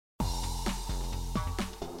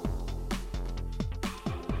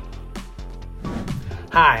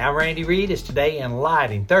Hi, I'm Randy Reed. It's Today in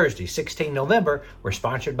Lighting, Thursday, 16 November. We're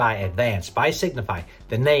sponsored by Advanced by Signify,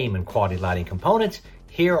 the name and quality lighting components.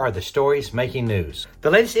 Here are the stories making news.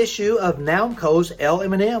 The latest issue of Nalmco's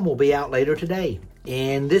LM&M will be out later today.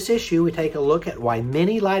 In this issue, we take a look at why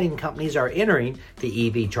many lighting companies are entering the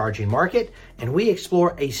EV charging market, and we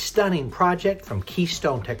explore a stunning project from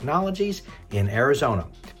Keystone Technologies in Arizona.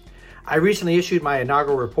 I recently issued my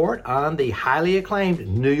inaugural report on the highly acclaimed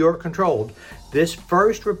New York Controlled. This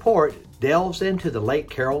first report delves into the late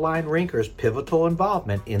Caroline Rinker's pivotal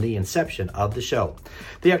involvement in the inception of the show.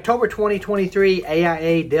 The October 2023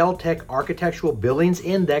 AIA Dell Tech Architectural Billings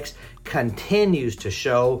Index continues to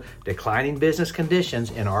show declining business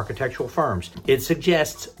conditions in architectural firms. It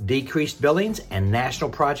suggests decreased billings and national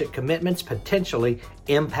project commitments potentially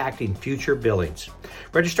impacting future billings.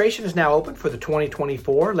 Registration is now open for the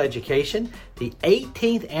 2024 Leducation. The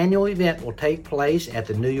 18th annual event will take place at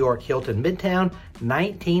the New York Hilton Midtown,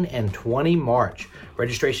 19 and 20 March.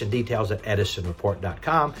 Registration details at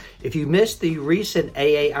edisonreport.com. If you missed the recent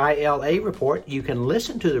AAILA report, you can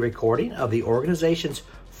listen to the recording of the organization's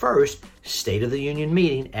first State of the Union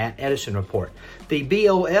meeting at Edison Report. The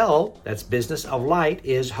BOL, that's Business of Light,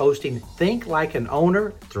 is hosting Think Like an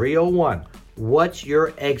Owner 301. What's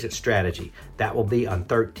your exit strategy? That will be on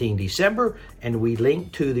 13 December, and we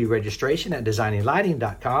link to the registration at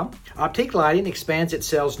designinglighting.com. Optique Lighting expands its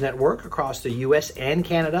sales network across the U.S. and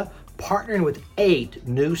Canada, partnering with 8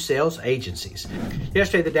 new sales agencies.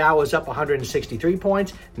 Yesterday, the Dow was up 163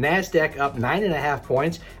 points, NASDAQ up 9.5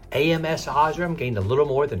 points, AMS Osram gained a little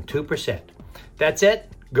more than 2%. That's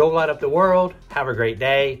it. Go light up the world. Have a great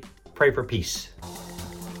day. Pray for peace.